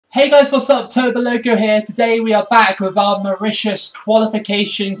Hey guys, what's up? Toboloco here. Today we are back with our Mauritius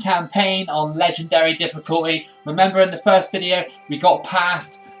qualification campaign on legendary difficulty. Remember in the first video we got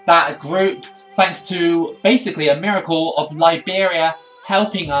past that group thanks to basically a miracle of Liberia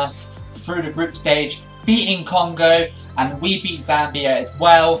helping us through the group stage, beating Congo, and we beat Zambia as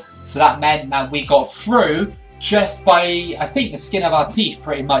well. So that meant that we got through just by, I think, the skin of our teeth,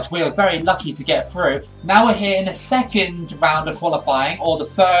 pretty much. We were very lucky to get through. Now we're here in the second round of qualifying, or the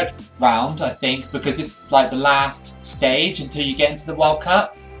third round, I think, because it's like the last stage until you get into the World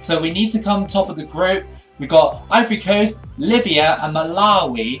Cup. So we need to come top of the group. We've got Ivory Coast, Libya and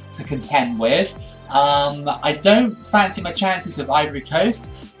Malawi to contend with. I don't fancy my chances of Ivory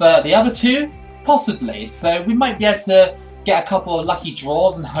Coast, but the other two, possibly. So we might be able to get a couple of lucky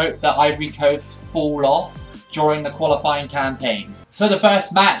draws and hope that Ivory Coast fall off during the qualifying campaign. So the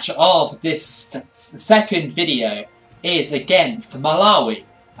first match of this second video is against Malawi.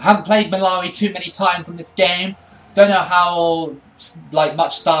 I haven't played Malawi too many times in this game. Don't know how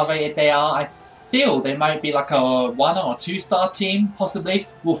much star rated they are. I feel they might be like a 1 or 2 star team, possibly.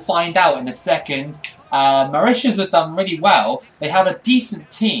 We'll find out in a second. Mauritius have done really well. They have a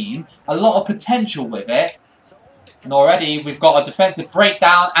decent team, a lot of potential with it. And already we've got a defensive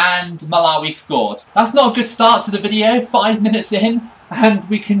breakdown and Malawi scored. That's not a good start to the video, 5 minutes in, and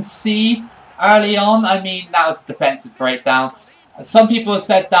we concede early on. I mean, that was a defensive breakdown. Some people have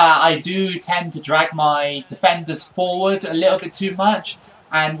said that I do tend to drag my defenders forward a little bit too much.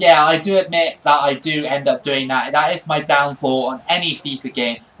 And yeah, I do admit that I do end up doing that. That is my downfall on any FIFA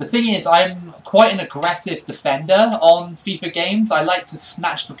game. The thing is, I'm quite an aggressive defender on FIFA games. I like to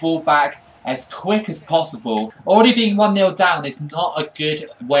snatch the ball back as quick as possible. Already being 1-0 down is not a good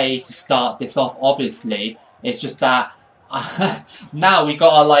way to start this off, obviously. It's just that now we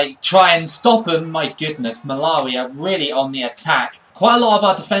gotta try and stop them. My goodness, Malawi are really on the attack. Quite a lot of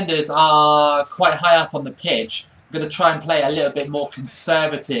our defenders are quite high up on the pitch. I'm going to try and play a little bit more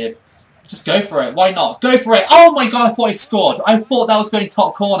conservative. Just go for it. Why not? Go for it. Oh my god, I thought he scored. I thought that was going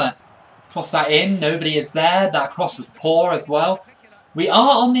top corner. Cross that in. Nobody is there. That cross was poor as well. We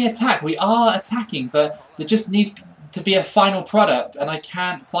are on the attack. We are attacking, but there just needs to be a final product, and I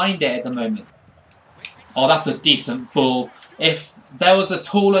can't find it at the moment. Oh, that's a decent ball. If there was a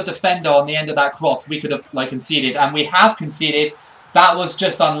taller defender on the end of that cross, we could have conceded, and we have conceded. That was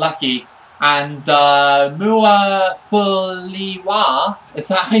just unlucky. And Mua Fuliwa, is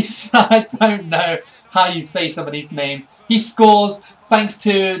that how you say? I don't know how you say some of these names. He scores thanks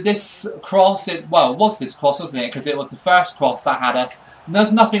to this cross. Well, it was this cross, wasn't it? Because it was the first cross that had us. And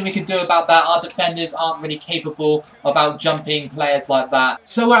there's nothing we can do about that. Our defenders aren't really capable of out-jumping players like that.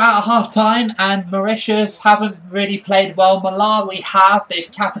 So we're at half-time, and Mauritius haven't really played well. Malawi have.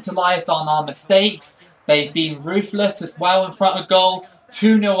 They've capitalised on our mistakes. They've been ruthless as well in front of goal.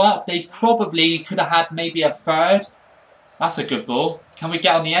 2-0 up. They probably could have had maybe a third. That's a good ball. Can we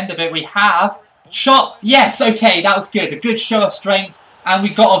get on the end of it? We have. Shot. Yes, okay, that was good. A good show of strength. And we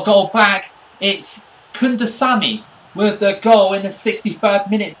got a goal back. It's Kundasamy with the goal in the 63rd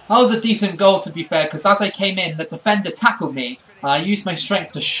minute. That was a decent goal, to be fair, because as I came in, the defender tackled me. And I used my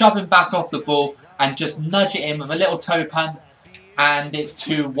strength to shove him back off the ball and just nudge it in with a little toe punt. And it's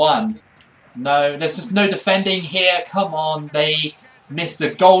 2-1. No, there's just no defending here. Come on, they missed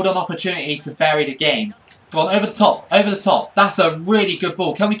a golden opportunity to bury the game. Go on, over the top, over the top. That's a really good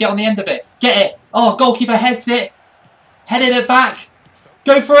ball. Can we get on the end of it? Get it. Oh, goalkeeper heads it. Headed it back.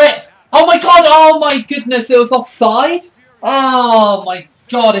 Go for it. Oh my god, oh my goodness, it was offside. Oh my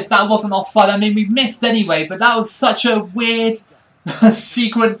god, if that wasn't offside. I mean, we missed anyway, but that was such a weird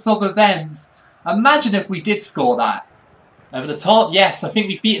sequence of events. Imagine if we did score that. Over the top, yes, I think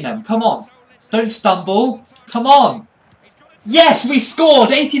we've beaten them. Come on. Don't stumble. Come on. Yes, we scored.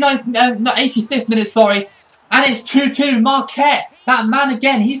 85th minute, sorry. And it's 2-2. Marquette. That man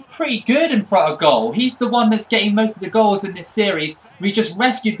again, he's pretty good in front of goal. He's the one that's getting most of the goals in this series. We just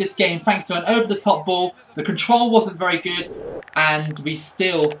rescued this game thanks to an over-the-top ball. The control wasn't very good. And we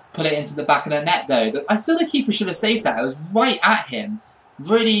still put it into the back of the net, though. I feel the keeper should have saved that. It was right at him.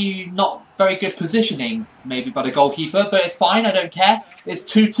 Really not very good positioning, maybe, by the goalkeeper, but it's fine, I don't care. It's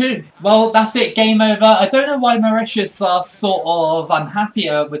 2-2. Well, that's it, game over. I don't know why Mauritius are sort of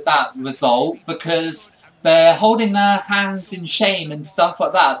unhappier with that result, because they're holding their hands in shame and stuff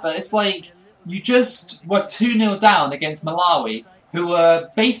like that, but it's like, you just were 2-0 down against Malawi, who were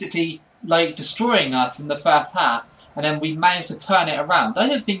basically, destroying us in the first half, and then we managed to turn it around. I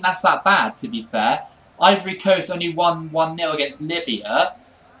don't think that's that bad, to be fair. Ivory Coast only won 1-0 against Libya,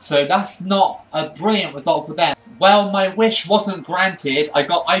 so that's not a brilliant result for them. Well, my wish wasn't granted. I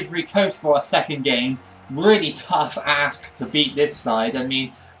got Ivory Coast for a second game, really tough ask to beat this side. I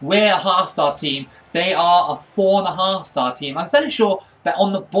mean, we're a half-star team. They are a 4.5-star team. I'm fairly sure they're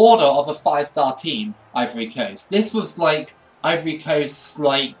on the border of a 5-star team, Ivory Coast. This was like Ivory Coast's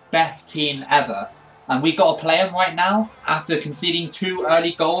like best team ever. And we got to play them right now after conceding 2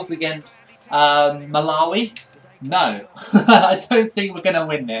 early goals against Malawi. No, I don't think we're going to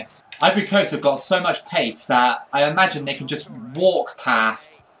win this. Ivory Coast have got so much pace that I imagine they can just walk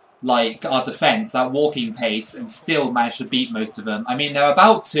past like our defence at walking pace and still manage to beat most of them. I mean, they're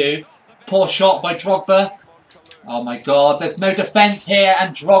about to. Poor shot by Drogba. Oh my god, there's no defence here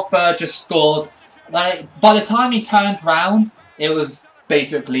and Drogba just scores. Like, by the time he turned round, it was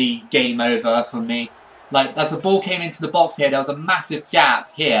basically game over for me. Like, as the ball came into the box here, there was a massive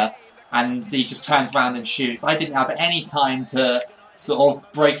gap here and he just turns around and shoots. I didn't have any time to sort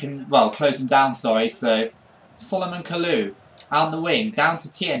of close him down, sorry. So, Solomon Kalou, out on the wing, down to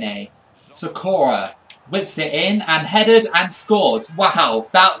TNA. Sakura whips it in and headed and scored. Wow,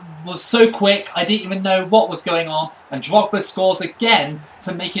 that was so quick, I didn't even know what was going on. And Drogba scores again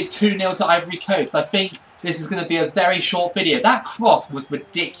to make it 2-0 to Ivory Coast. I think this is going to be a very short video. That cross was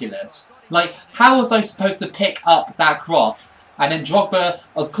ridiculous. Like, how was I supposed to pick up that cross? And then Drogba,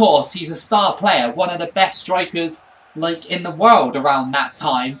 of course, he's a star player, one of the best strikers like in the world around that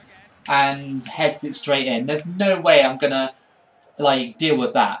time, and heads it straight in. There's no way I'm gonna like deal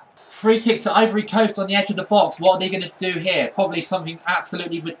with that. Free kick to Ivory Coast on the edge of the box. What are they going to do here? Probably something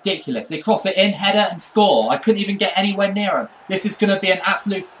absolutely ridiculous. They cross it in, header and score. I couldn't even get anywhere near them. This is going to be an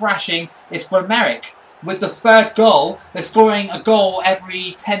absolute thrashing. It's for America. With the 3rd goal, they're scoring a goal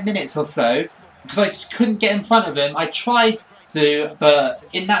every 10 minutes or so because I just couldn't get in front of them. I tried to, but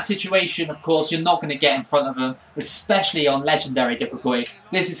in that situation, of course, you're not going to get in front of them, especially on legendary difficulty.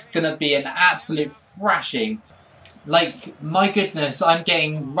 This is going to be an absolute thrashing. Like, my goodness, I'm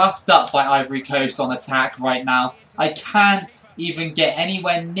getting roughed up by Ivory Coast on attack right now. I can't even get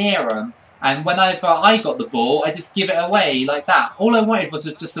anywhere near them. And whenever I got the ball, I just give it away like that. All I wanted was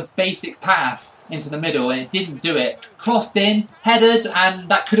just a basic pass into the middle, and it didn't do it. Crossed in, headed, and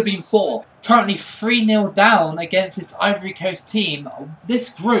that could have been 4. Currently 3-0 down against this Ivory Coast team.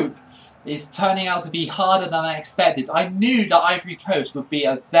 This group is turning out to be harder than I expected. I knew that Ivory Coast would be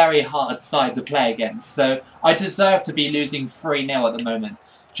a very hard side to play against, so I deserve to be losing 3-0 at the moment.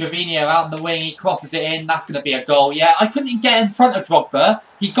 Gervinho out on the wing, he crosses it in, that's going to be a goal. Yeah, I couldn't get in front of Drogba.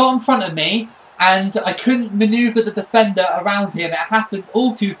 He got in front of me, and I couldn't manoeuvre the defender around him. It happened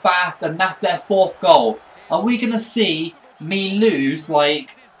all too fast, and that's their 4th goal. Are we going to see me lose,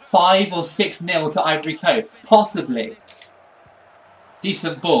 like, 5 or 6-0 to Ivory Coast? Possibly.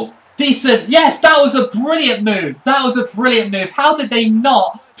 Decent ball. Decent! Yes, that was a brilliant move! That was a brilliant move. How did they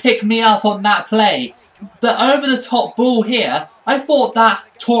not pick me up on that play? The over-the-top ball here, I thought that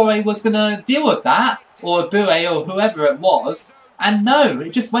Torre was going to deal with that, or Bue, or whoever it was, and no,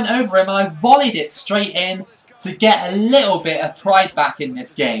 it just went over him and I volleyed it straight in to get a little bit of pride back in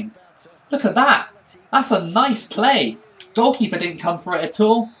this game. Look at that! That's a nice play. Goalkeeper didn't come for it at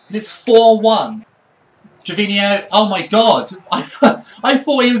all, and it's 4-1. Gervinho, oh my god, I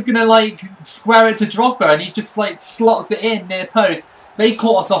thought he was going to like square it to Drogba and he just like slots it in near post. They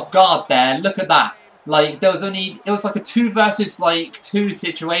caught us off guard there, look at that. Like, it was like a 2 versus like 2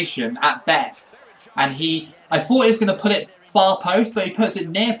 situation at best. And I thought he was going to put it far post, but he puts it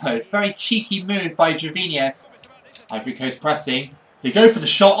near post. Very cheeky move by Gervinho. Ivory Coast pressing. They go for the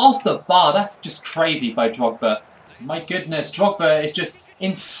shot off the bar, that's just crazy by Drogba. My goodness, Drogba is just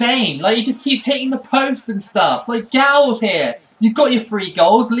insane. Like, he just keeps hitting the post and stuff. Like, get out of here. You've got your 3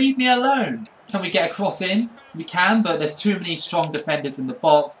 goals. Leave me alone. Can we get a cross in? We can, but there's too many strong defenders in the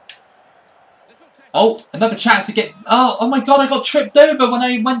box. Oh, another chance to get... Oh my god, I got tripped over when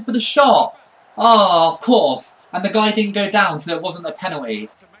I went for the shot. Oh, of course. And the guy didn't go down, so it wasn't a penalty.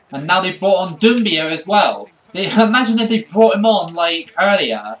 And now they brought on Doumbia as well. Imagine if they brought him on, like,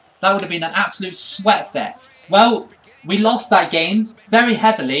 earlier. That would have been an absolute sweat fest. Well, we lost that game very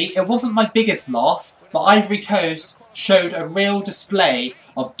heavily. It wasn't my biggest loss, but Ivory Coast showed a real display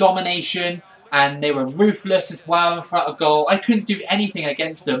of domination, and they were ruthless as well in front of goal. I couldn't do anything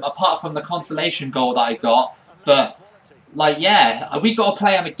against them apart from the consolation goal that I got. But, like, yeah, we got to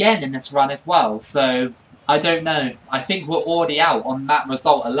play them again in this run as well. So, I don't know. I think we're already out on that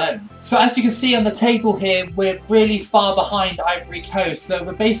result alone. So as you can see on the table here, we're really far behind Ivory Coast. So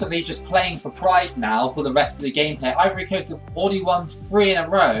we're basically just playing for pride now for the rest of the gameplay. Ivory Coast have already won 3 in a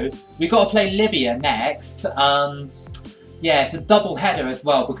row. We've got to play Libya next. Yeah, it's a double header as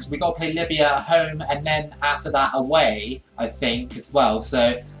well because we got to play Libya at home and then after that away, I think, as well.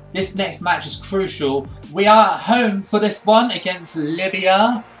 So this next match is crucial. We are at home for this one against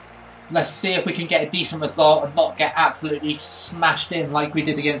Libya. Let's see if we can get a decent result and not get absolutely smashed in like we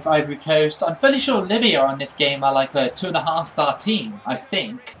did against Ivory Coast. I'm fairly sure Libya on this game are like a 2.5-star team, I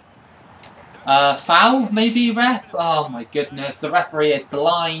think. Foul, maybe, ref? Oh my goodness, the referee is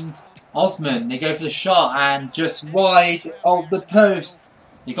blind. Osman, they go for the shot and just wide of the post.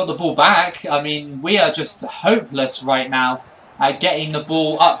 He got the ball back. I mean, we are just hopeless right now at getting the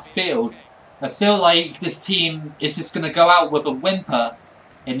ball upfield. I feel like this team is just going to go out with a whimper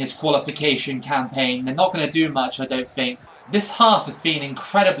in this qualification campaign. They're not going to do much, I don't think. This half has been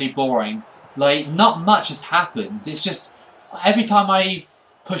incredibly boring. Like, not much has happened. It's just, every time I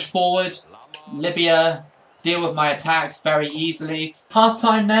push forward, Libya deal with my attacks very easily. Half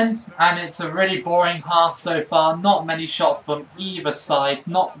time then, and it's a really boring half so far. Not many shots from either side,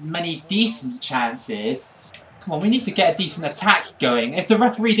 not many decent chances. Come on, we need to get a decent attack going. If the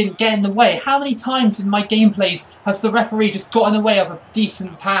referee didn't get in the way, how many times in my gameplays has the referee just got in the way of a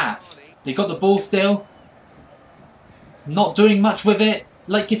decent pass? They got the ball still. Not doing much with it.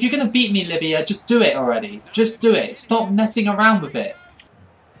 Like, if you're going to beat me, Libya, just do it already. Just do it. Stop messing around with it.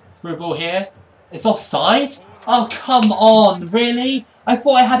 Through ball here. It's offside? Oh, come on. Really? I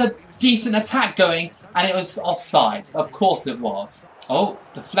thought I had a decent attack going, and it was offside. Of course it was. Oh,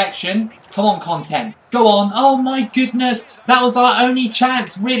 deflection. Come on, content. Go on. Oh my goodness. That was our only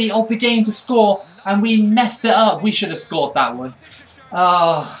chance, really, of the game to score. And we messed it up. We should have scored that one.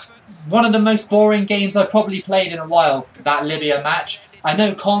 One of the most boring games I've probably played in a while, that Libya match. I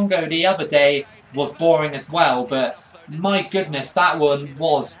know Congo the other day was boring as well, but my goodness, that one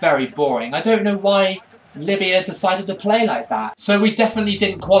was very boring. I don't know why Libya decided to play like that. So we definitely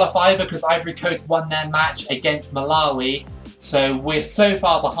didn't qualify because Ivory Coast won their match against Malawi. So we're so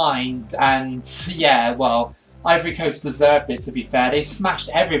far behind, and yeah, well, Ivory Coast deserved it, to be fair. They smashed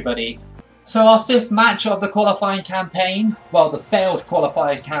everybody. So our 5th match of the qualifying campaign, well, the failed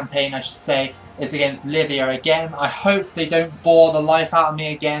qualifying campaign, I should say, is against Libya again. I hope they don't bore the life out of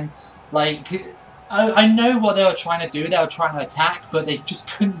me again. Like, I know what they were trying to do. They were trying to attack, but they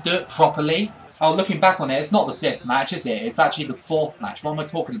just couldn't do it properly. Oh, looking back on it, it's not the 5th match, is it? It's actually the 4th match. What am I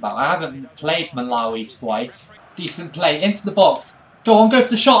talking about? I haven't played Malawi twice. Decent play into the box. Go on, go for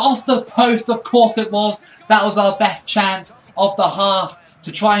the shot off the post. Of course it was. That was our best chance of the half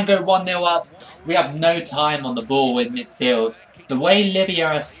to try and go 1-0 up. We have no time on the ball in midfield. The way Libya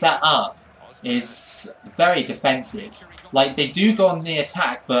are set up is very defensive. Like, they do go on the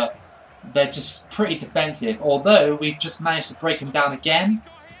attack, but they're just pretty defensive. Although we've just managed to break them down again.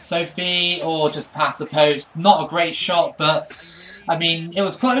 Sophie, or just past the post. Not a great shot, but I mean, it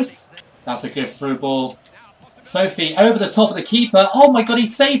was close. That's a good through ball. Sophie over the top of the keeper. Oh my god, he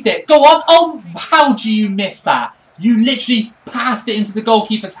saved it. Go on. Oh, how do you miss that? You literally passed it into the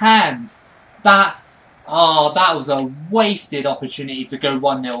goalkeeper's hands. That was a wasted opportunity to go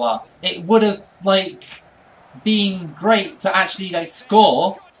 1-0 up. It would have, like, been great to actually, like,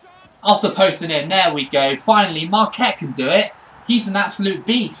 score off the post and in. There we go. Finally, Marquette can do it. He's an absolute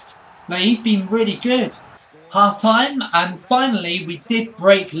beast. Now, he's been really good. Half time, and finally, we did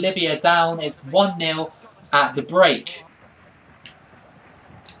break Libya down. It's 1-0 at the break.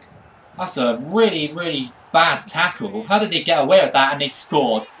 That's a really, really bad tackle. How did they get away with that and they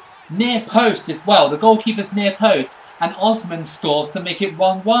scored? Near post as well. The goalkeeper's near post. And Osman scores to make it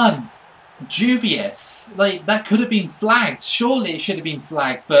 1-1. Dubious. Like, that could have been flagged. Surely it should have been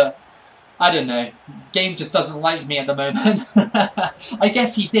flagged, but I don't know. Game just doesn't like me at the moment. I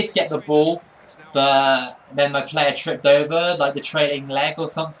guess he did get the ball, but then my player tripped over, like the trailing leg or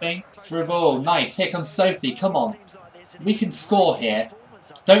something. Through ball. Nice. Here comes Sophie. Come on. We can score here.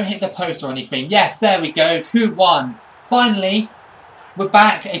 Don't hit the post or anything. Yes, there we go. 2-1. Finally, we're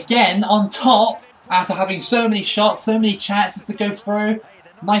back again on top after having so many shots, so many chances to go through.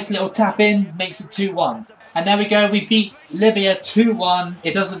 Nice little tap in. Makes it 2-1. And there we go. We beat Libya 2-1.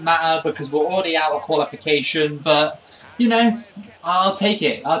 It doesn't matter because we're already out of qualification. But, you know, I'll take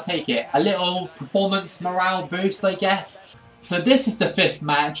it. I'll take it. A little performance morale boost, I guess. So this is the 5th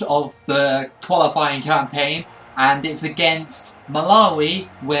match of the qualifying campaign, and it's against Malawi.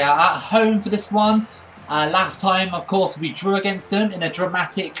 We're at home for this one. Last time, of course, we drew against them in a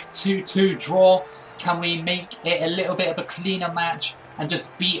dramatic 2-2 draw. Can we make it a little bit of a cleaner match and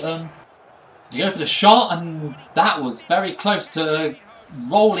just beat them? You go for the shot, and that was very close to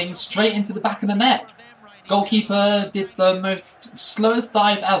rolling straight into the back of the net. Goalkeeper did the most slowest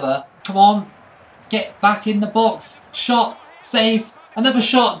dive ever. Come on, get back in the box. Shot. Saved. Another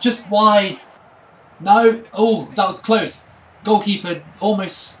shot just wide. No. Oh, that was close. Goalkeeper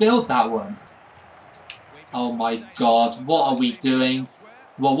almost spilled that one. Oh my god. What are we doing?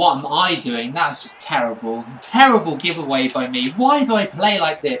 Well, what am I doing? That's just terrible. Terrible giveaway by me. Why do I play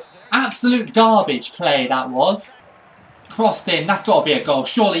like this? Absolute garbage play that was. Crossed in. That's got to be a goal.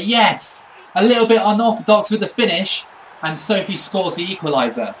 Surely, yes. A little bit unorthodox with the finish. And Sophie scores the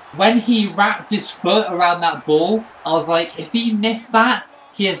equaliser. When he wrapped his foot around that ball, I was like, if he missed that,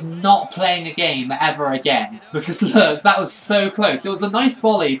 he is not playing a game ever again. Because look, that was so close. It was a nice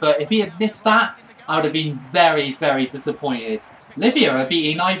volley, but if he had missed that, I would have been very, very disappointed. Libya are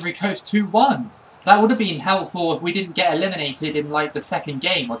beating Ivory Coast 2-1. That would have been helpful if we didn't get eliminated in like the second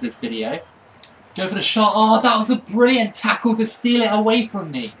game of this video. Go for the shot. Oh, that was a brilliant tackle to steal it away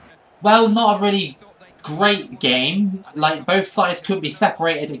from me. Well, not a really great game. Like, both sides couldn't be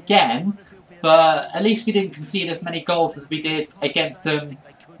separated again. But at least we didn't concede as many goals as we did against them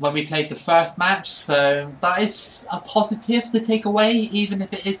when we played the first match. So that is a positive to take away, even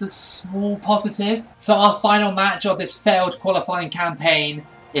if it is a small positive. So our final match of this failed qualifying campaign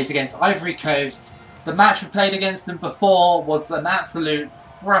is against Ivory Coast. The match we played against them before was an absolute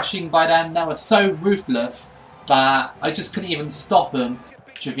thrashing by them. They were so ruthless that I just couldn't even stop them.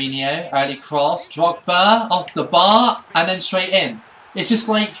 Gervinho, early cross, Drogba off the bar, and then straight in. It's just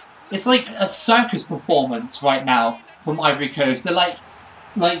like, it's like a circus performance right now from Ivory Coast. They're like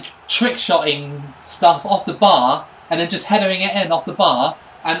trick-shotting stuff off the bar and then just headering it in off the bar,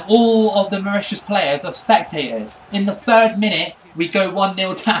 and all of the Mauritius players are spectators. In the 3rd minute, we go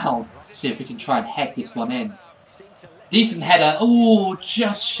 1-0 down. Let's see if we can try and head this one in. Decent header. Oh,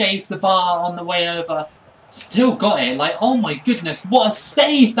 just shaves the bar on the way over. Still got it. Like, oh my goodness, what a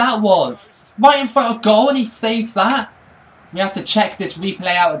save that was. Right in front of goal and he saves that. We have to check this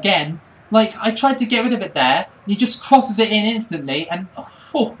replay out again. Like, I tried to get rid of it there. And he just crosses it in instantly. And,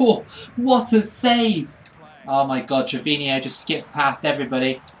 oh, what a save. Oh my god, Gervinho just skips past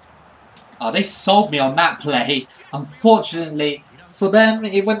everybody. Oh, they sold me on that play. Unfortunately, for them,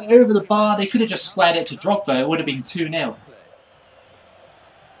 it went over the bar. They could have just squared it to Drogba. It would have been 2-0.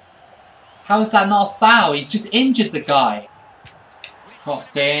 How is that not a foul? He's just injured the guy.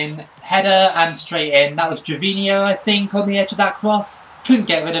 Crossed in, header and straight in. That was Gervinho, I think, on the edge of that cross. Couldn't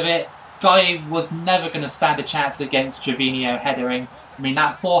get rid of it. Guy was never going to stand a chance against Gervinho headering. I mean,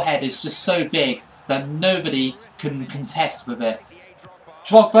 that forehead is just so big that nobody can contest with it.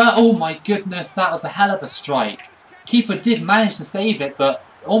 Drogba, oh my goodness, that was a hell of a strike. Keeper did manage to save it, but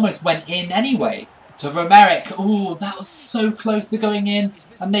it almost went in anyway. To Romeric, oh, that was so close to going in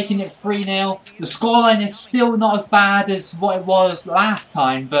and making it 3-0. The scoreline is still not as bad as what it was last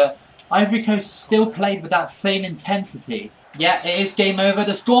time, but Ivory Coast still played with that same intensity. Yeah, it is game over.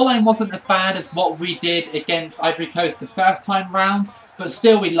 The scoreline wasn't as bad as what we did against Ivory Coast the first time round, but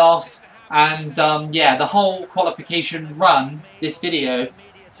still we lost. And yeah, the whole qualification run, this video,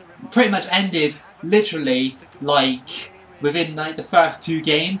 pretty much ended literally like within like the first 2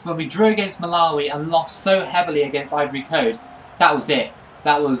 games. When we drew against Malawi and lost so heavily against Ivory Coast, that was it.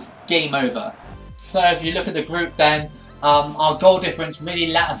 That was game over. So if you look at the group then, our goal difference really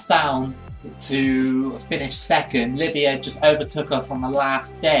let us down to finish second. Libya just overtook us on the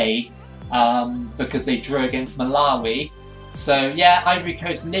last day because they drew against Malawi. So yeah, Ivory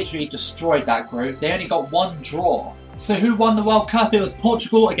Coast literally destroyed that group. They only got 1 draw. So who won the World Cup? It was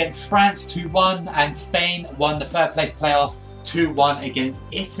Portugal against France 2-1, and Spain won the 3rd place playoff 2-1 against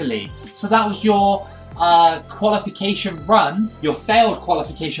Italy. So that was your qualification run, your failed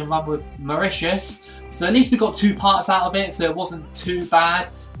qualification run with Mauritius. So at least we got 2 parts out of it, so it wasn't too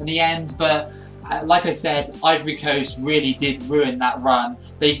bad in the end. But like I said, Ivory Coast really did ruin that run.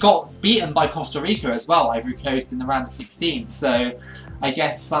 They got beaten by Costa Rica as well, Ivory Coast, in the round of 16. So I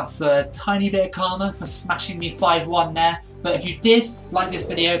guess that's a tiny bit of karma for smashing me 5-1 there. But if you did like this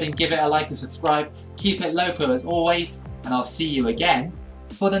video, then give it a like and subscribe. Keep it loco as always, and I'll see you again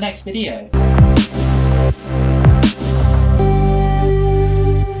for the next video.